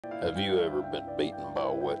Have you ever been beaten by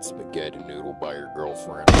a wet spaghetti noodle by your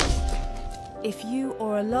girlfriend? If you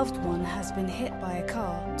or a loved one has been hit by a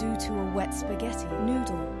car due to a wet spaghetti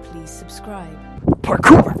noodle, please subscribe.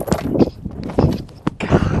 Parkour!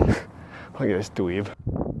 God. Look at this dweeb.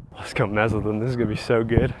 Let's go mess with him. This is gonna be so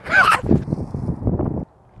good.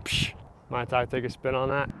 Mind if I take a spin on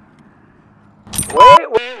that?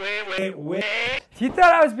 Wait. If you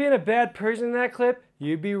thought I was being a bad person in that clip,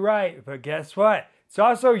 you'd be right. But guess what? It's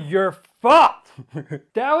also your fault.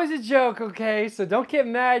 That was a joke, okay? So don't get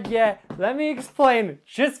mad yet. Let me explain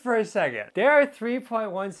just for a second. There are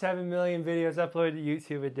 3.17 million videos uploaded to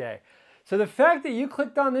YouTube a day. So the fact that you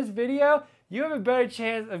clicked on this video, you have a better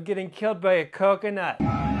chance of getting killed by a coconut.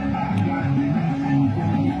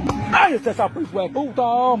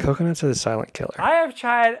 Coconuts are the silent killer. I have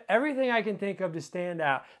tried everything I can think of to stand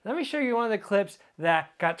out. Let me show you one of the clips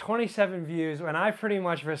that got 27 views when I pretty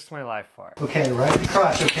much risked my life for it. Okay, right at the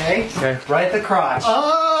crotch, okay? Okay. Right at the crotch.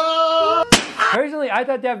 Personally, I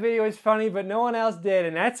thought that video was funny, but no one else did,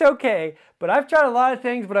 and that's okay. But I've tried a lot of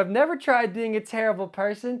things, but I've never tried being a terrible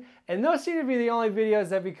person, and those seem to be the only videos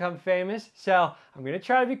that become famous. So I'm gonna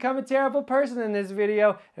try to become a terrible person in this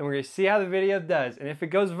video, and we're gonna see how the video does. And if it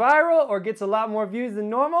goes viral or gets a lot more views than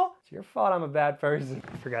normal, it's your fault I'm a bad person.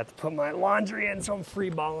 I forgot to put my laundry in, so I'm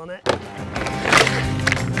freeballing it.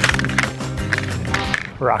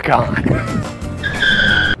 Rock on.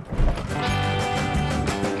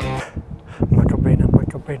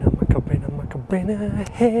 Macarena,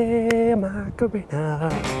 hey Macarena.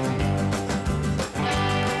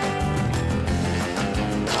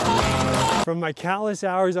 From my countless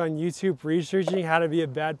hours on YouTube researching how to be a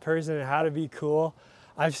bad person and how to be cool,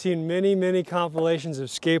 I've seen many compilations of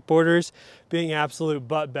skateboarders being absolute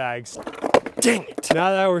butt bags. Dang it!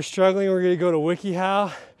 Now that we're struggling, we're gonna go to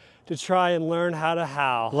WikiHow to try and learn how to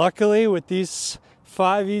how. Luckily, with these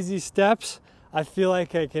 5 easy steps, I feel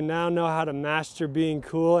like I can now know how to master being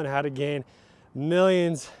cool and how to gain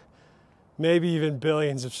millions, maybe even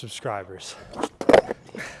billions of subscribers.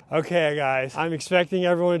 Okay guys, I'm expecting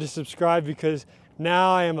everyone to subscribe because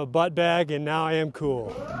now I am a butt bag and now I am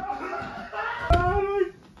cool.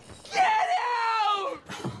 Get out!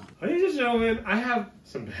 Ladies and gentlemen, I have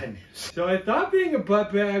some bad news. So I thought being a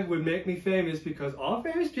butt bag would make me famous because all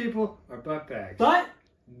famous people are butt bags. But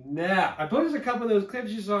now, I posted a couple of those clips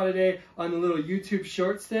you saw today on the little YouTube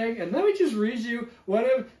Shorts thing, and let me just read you one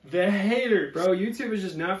of the haters. Bro, YouTube is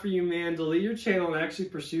just not for you, man. Delete your channel and actually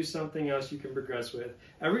pursue something else you can progress with.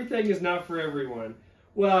 Everything is not for everyone.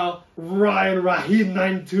 Well, Ryan Rahid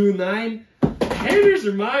 929. Haters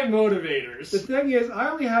are my motivators. The thing is, I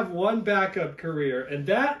only have one backup career, and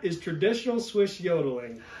that is traditional Swiss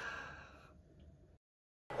yodeling.